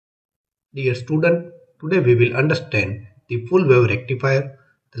Dear student, today we will understand the full wave rectifier.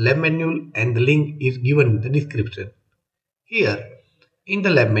 The lab manual and the link is given in the description. Here, in the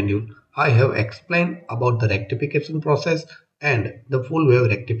lab manual, I have explained about the rectification process and the full wave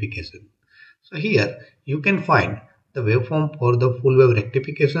rectification. So here, you can find the waveform for the full wave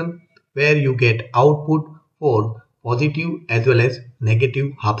rectification where you get output for positive as well as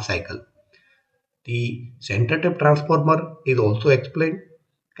negative half cycle. The center tape transformer is also explained.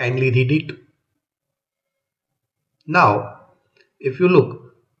 Kindly read it. Now, if you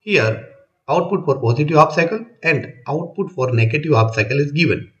look here, output for positive half cycle and output for negative half cycle is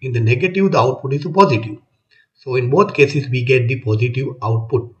given. In the negative, the output is positive. So in both cases, we get the positive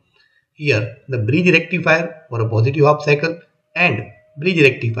output. Here, the bridge rectifier for a positive half cycle and bridge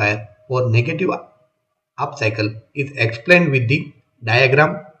rectifier for negative half cycle is explained with the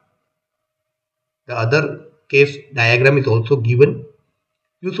diagram. The other case diagram is also given.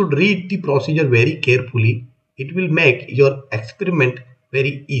 You should read the procedure very carefully. It will make your experiment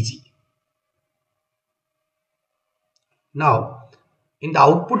very easy. Now, in the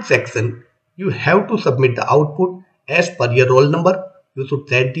output section, you have to submit the output as per your roll number. You should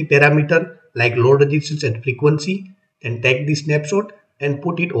set the parameter like load resistance and frequency, then take the snapshot and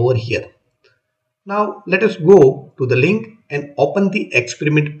put it over here. Now, let us go to the link and open the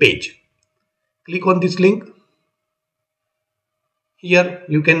experiment page. Click on this link. Here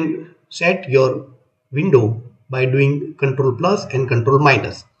you can set your window by doing Ctrl plus and Ctrl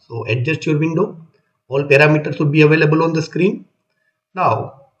minus. So adjust your window. All parameters should be available on the screen.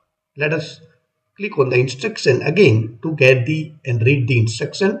 Now let us click on the instruction again to get the and read the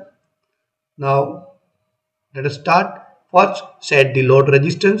instruction. Now let us start. First set the load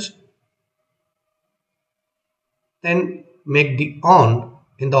resistance. Then make the on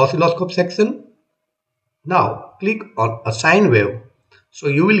in the oscilloscope section. Now click on a sine wave. So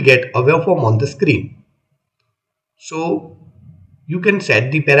you will get a waveform on the screen. So you can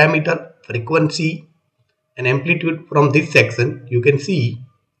set the parameter, frequency and amplitude from this section. You can see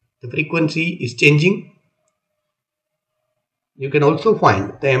the frequency is changing. You can also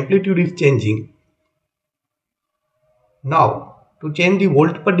find the amplitude is changing. Now to change the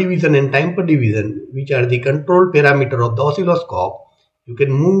volt per division and time per division, which are the control parameter of the oscilloscope, you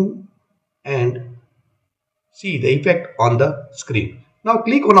can move and see the effect on the screen. Now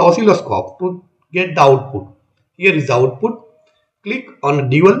click on oscilloscope to get the output. Here is the output. Click on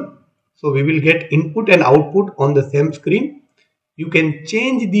dual. So we will get input and output on the same screen. You can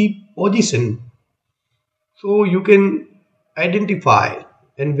change the position. So you can identify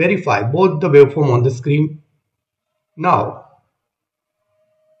and verify both the waveform on the screen. Now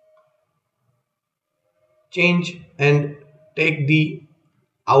change and take the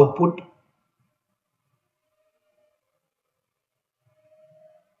output.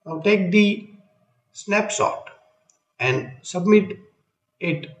 Now take the snapshot and submit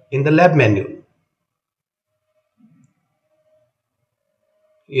it in the lab manual.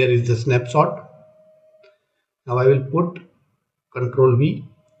 Here is the snapshot. Now I will put Ctrl V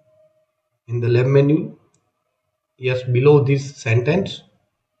in the lab manual. Yes, below this sentence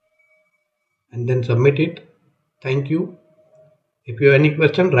and then submit it. Thank you. If you have any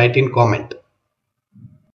question, write in comment.